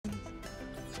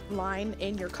line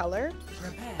in your color,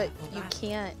 but you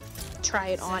can't try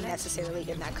it on necessarily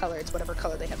in that color. It's whatever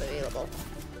color they have available.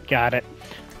 Got it.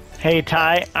 Hey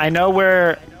Ty, I know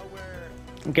we're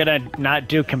gonna not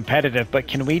do competitive, but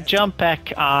can we jump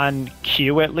back on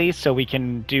queue at least so we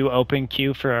can do open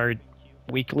queue for our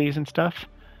weeklies and stuff?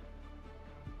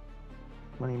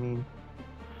 What do you mean?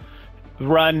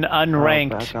 Run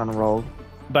unranked, back on roll.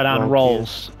 but on roll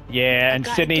rolls. Yeah, and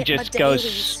Sydney get my just goes.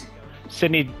 dailies.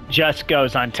 Sydney just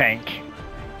goes on tank.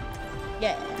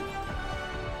 Yeah.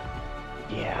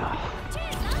 Yeah.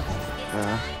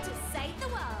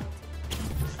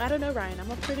 I don't know, Ryan.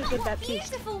 I'm a pretty good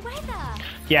Baptiste.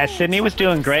 Yeah, Sydney was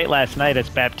doing great last night as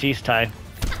Baptiste Ty.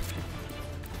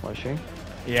 Was she?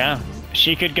 Yeah,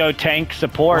 she could go tank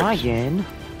support. Ryan,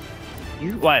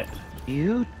 What?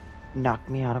 you knocked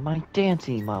me out of my dance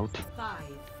emote.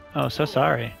 Oh, so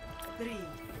sorry.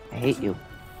 I hate you.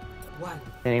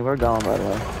 Anyway, we're going, by the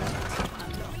way.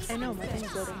 I know, my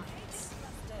thing's loading.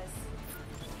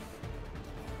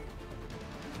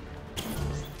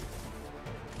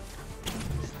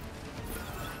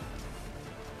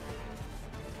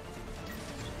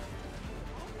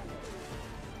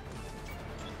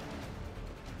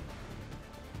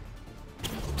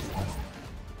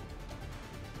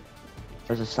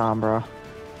 There's a Sombra.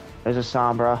 There's a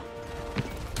Sombra.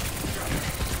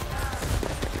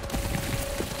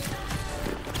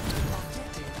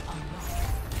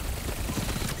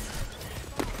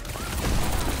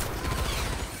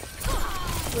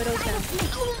 Widow's down.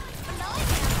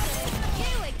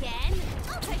 You again?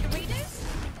 I'll take a redo.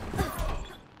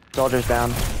 Soldier's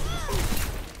down.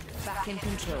 Back in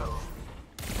control.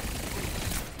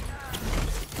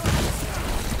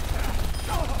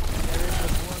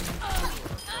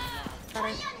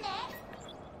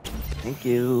 Thank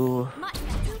you.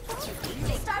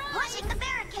 Start pushing the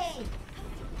barricade.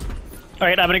 All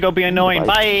right, I'm gonna go be annoying.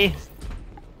 Bye.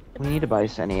 We need to buy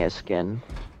Senny a skin.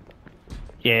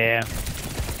 Yeah.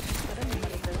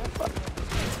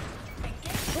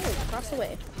 Oh, across the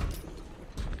way.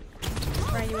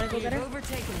 Ryan, you wanna go better?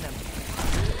 Overtaking them.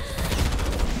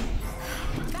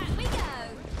 Back we go.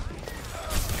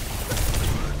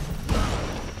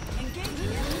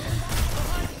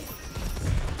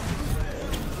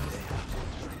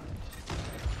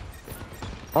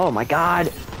 Oh my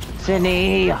god!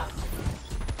 Sydney! The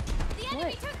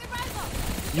enemy took the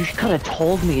robot. You could have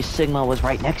told me Sigma was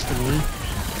right next to me.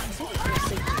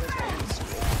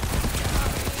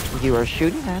 You were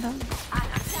shooting at him? The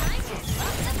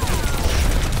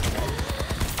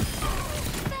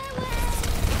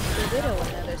Widow on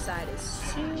the other side is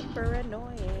super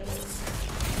annoying.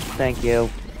 Thank you.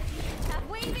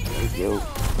 Thank you.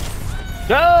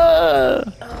 Ah!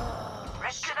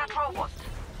 Rescue that robot.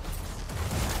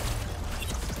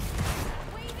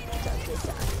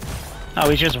 Oh,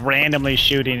 he's just randomly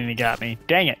shooting and he got me.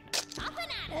 Dang it.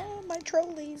 Oh, my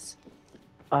trolleys.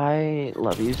 I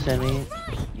love you, Sydney.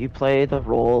 You play the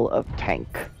role of tank.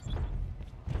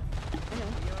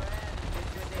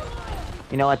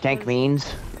 You know what tank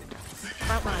means?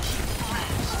 Front line.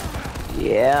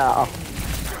 Yeah.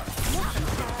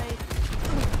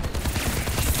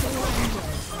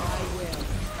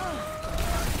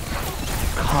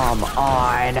 Come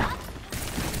on.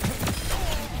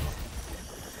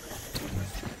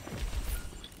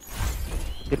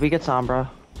 Did we get Sombra?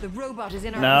 The robot is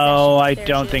in our No, I There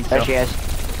don't she think is. so. There she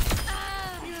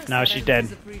is. No, she's dead.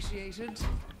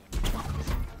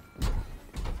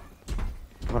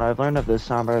 What I've learned of this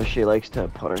Sombra is she likes to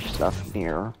put her stuff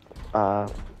near,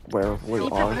 where we Be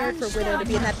are. prepared for Widow to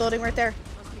be in that building right there.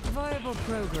 Viable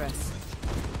progress.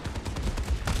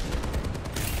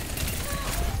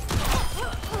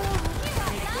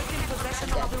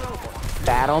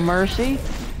 Battle Mercy?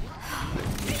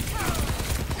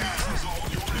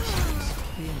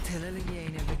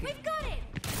 We've got it.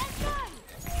 Let's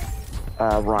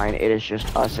go. Ryan, it is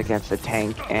just us against the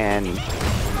tank and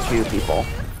 2 people.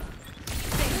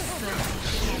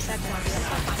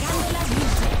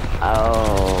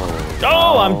 Oh. Oh,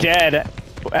 no. I'm dead.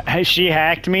 Has she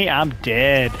hacked me? I'm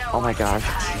dead. Oh my gosh.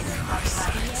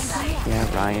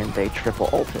 Yeah, Ryan, they triple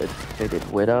ulted. They did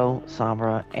Widow,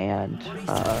 Sombra, and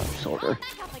Soldier.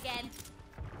 Back up again.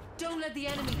 Don't let the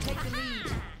enemy take the lead.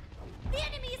 The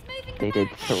enemy is moving. They did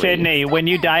 3. Sydney, when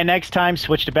you die next time,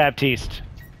 switch to Baptiste.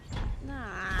 Nah.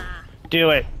 Do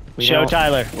it. We Show don't-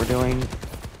 Tyler. We're doing...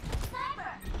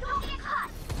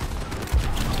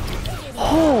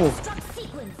 Oh!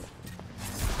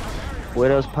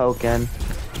 Widow's poking.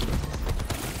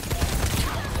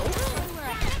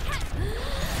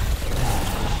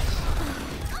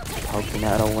 Poking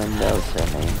out a window,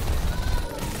 Sydney.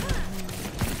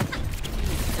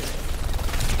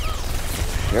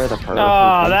 You're the perv.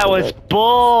 Oh, that was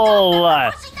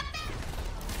bull!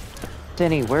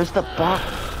 Denny, where's the box?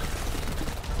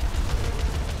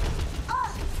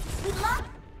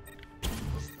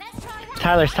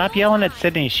 Tyler, stop yelling at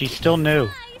Sydney. She's still new.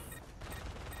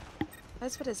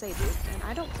 That's what I say, dude. And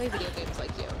I don't play video games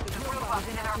like you. Robots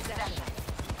in our possession.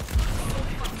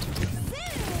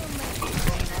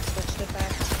 I switched it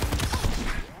back.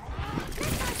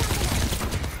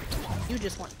 You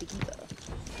just want D.Va.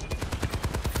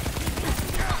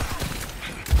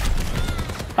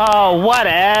 Oh,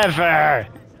 whatever.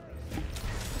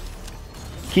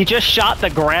 He just shot the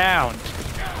ground.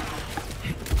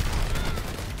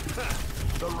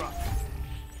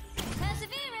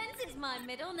 Perseverance is my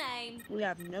middle name. We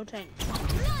have no tank.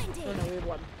 Blinded. Oh no, we have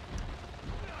one.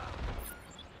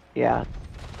 Yeah.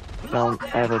 Don't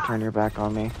ever turn your back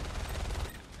on me.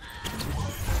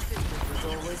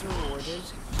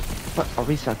 What?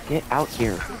 Arisa, get out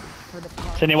here.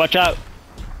 Sydney, watch out.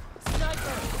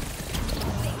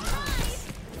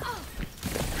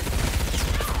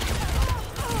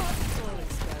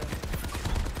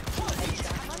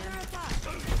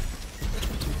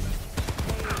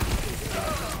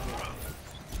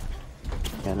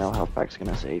 Yeah, no health pack's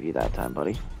gonna save you that time,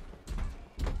 buddy.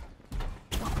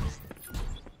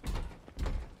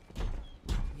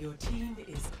 Your team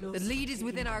is close. The lead is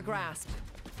within our grasp.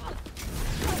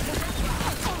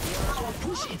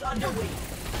 Push it underway.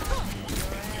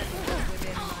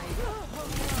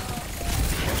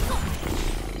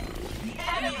 The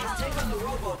enemy has taken the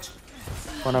robot.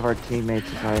 One of our teammates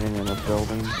is hiding in a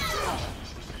building.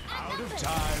 Out of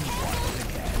time.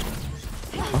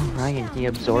 Oh, Ryan, he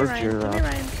absorbed your,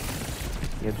 Ryan.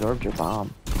 he absorbed your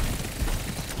bomb.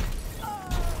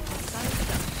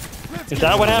 Is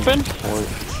that what happened? Or,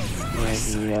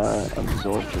 yeah, he,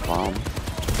 absorbed your bomb.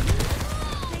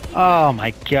 Oh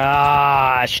my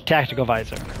gosh. Tactical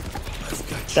visor.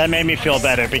 That made me feel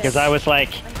better because I was like,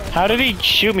 how did he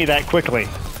shoot me that quickly?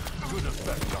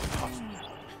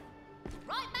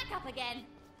 Right back up again.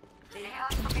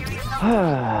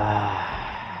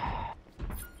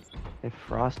 If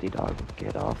Frosty Dog would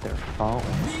get off their phone.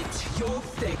 Meet your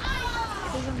fate.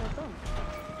 Who's on my phone?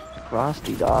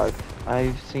 Frosty Dog.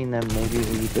 I've seen them maybe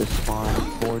leave this spawn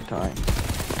 4 times.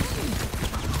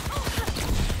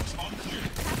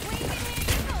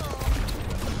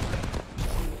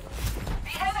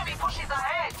 The enemy pushes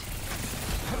ahead.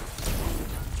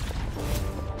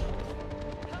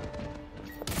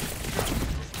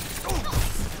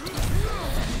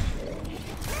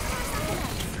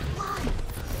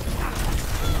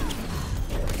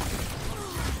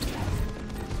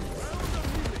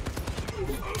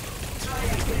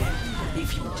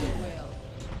 If you do well.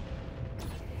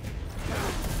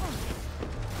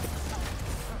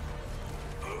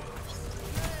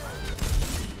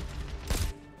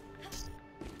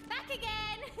 Back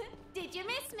again. Did you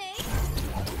miss me?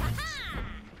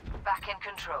 Back in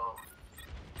control.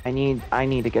 I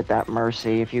need to get that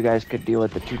Mercy if you guys could deal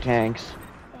with the 2 tanks.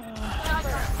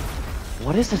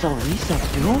 What is this Arisa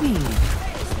doing?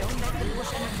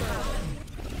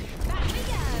 Back we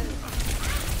go.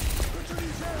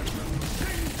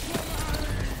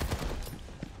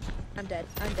 I'm dead.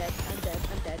 I'm dead. I'm dead.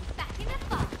 I'm dead. Back in the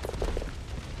box.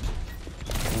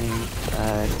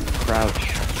 Crouch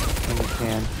when you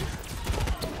can.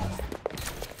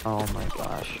 Oh my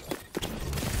gosh.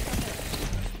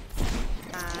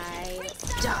 I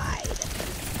died.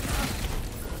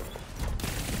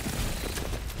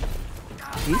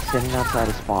 He's sitting outside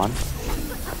of spawn.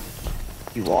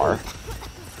 You are.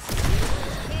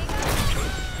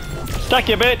 Stuck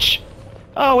you, bitch!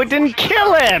 Oh, it didn't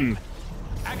kill him!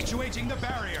 Actuating the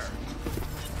barrier.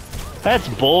 That's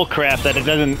bullcrap that it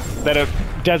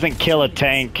doesn't kill a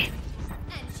tank.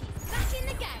 And she's back in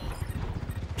the game.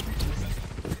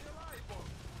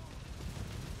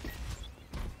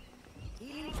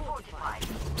 Healing fortified.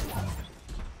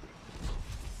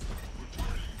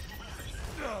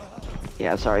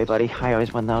 Yeah, sorry buddy. I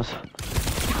always win those.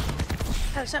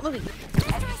 Oh, stop moving.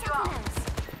 Enemy down.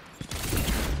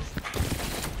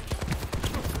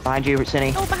 Behind you,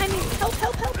 Cindy. Oh, behind me. Help,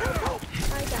 help, help, help, help.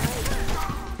 I died.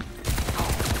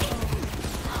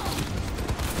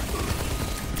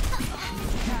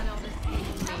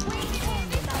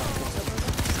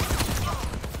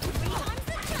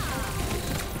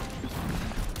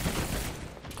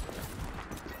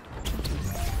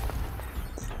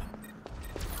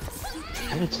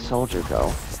 Where did Soldier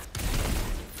go?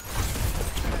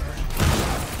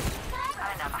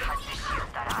 أنا محدش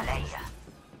يقدر عليا.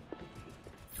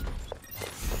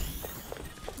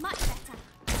 Much better.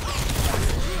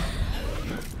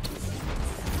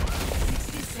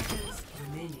 60 seconds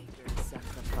remaining.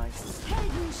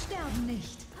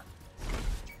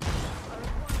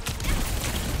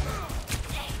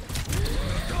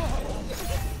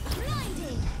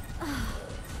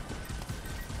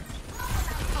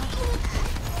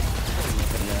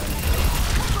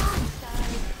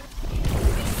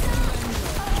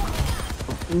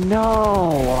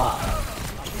 No!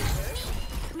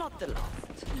 Not the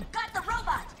loft. Got the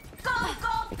robot. Go, go.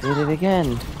 I did it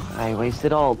again. I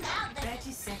wasted ult.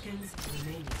 30 seconds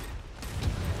remaining.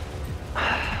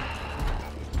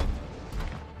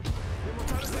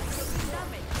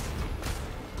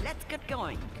 Let's get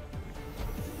going.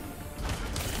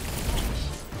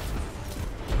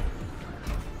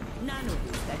 Nano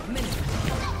that minute.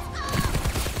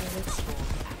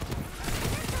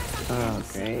 Oh,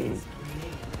 great.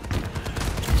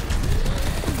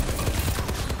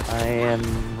 I am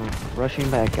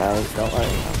rushing back, guys. Don't worry.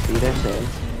 I'll see you there soon.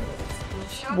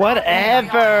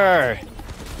 Whatever!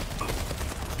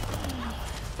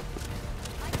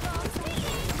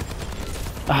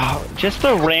 Oh, just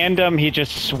the random, he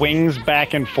just swings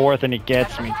back and forth and he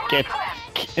gets me.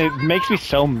 It makes me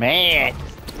so mad. It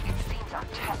seems our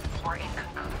tests were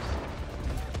inconclusive.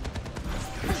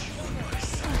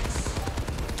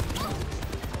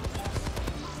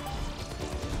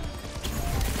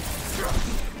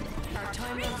 Our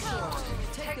time is short.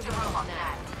 Take the Robot robot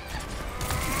now.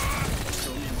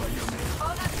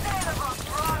 Unassailable,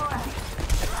 run away.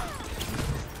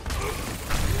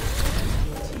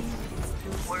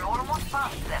 We're almost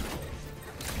past them.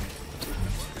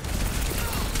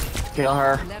 Kill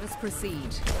her. Let us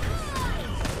proceed.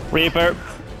 Reaper.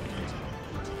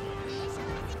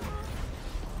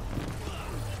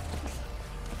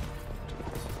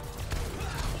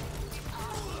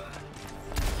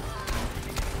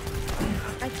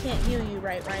 I can't heal you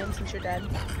right, Ryan, since you're dead.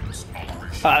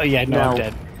 Oh yeah, no, I'm No.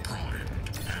 dead.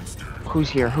 Who's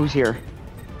here? Who's here?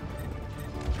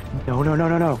 No, no, no,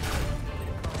 no, no.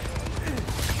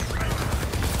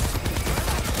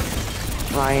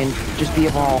 Ryan, just be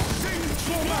a ball.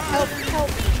 Help, help,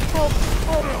 help,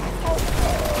 help, help.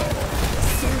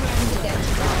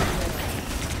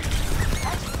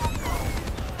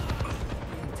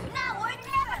 Now or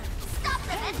never. Stop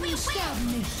them and we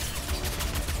win.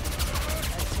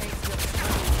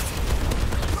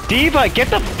 D.Va, get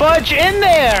the fudge in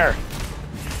there!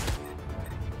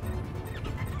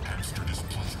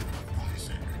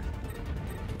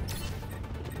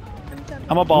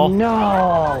 I'm a ball.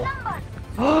 No!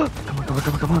 Come on, come on, come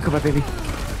on, come on, come on, baby.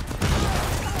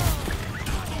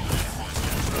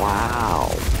 Wow.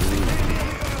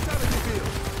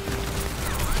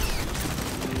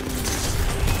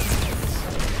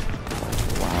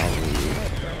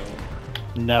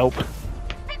 Nope.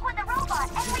 Stick with the robot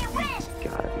and we win.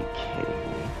 Gotta be kidding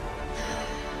me.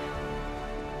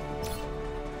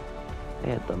 They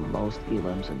had the most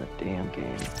elims in the damn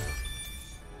game.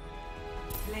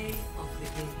 Play of the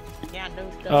game. Yeah,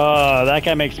 no stuff. Oh, that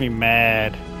guy makes me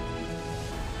mad.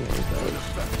 Here he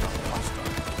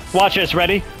goes. Watch this,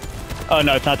 ready? Oh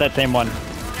no, it's not that same one. No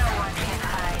one can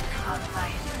hide from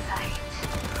my sight.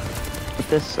 But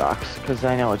this sucks, because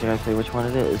I know exactly which one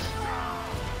it is.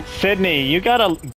 Sydney, you gotta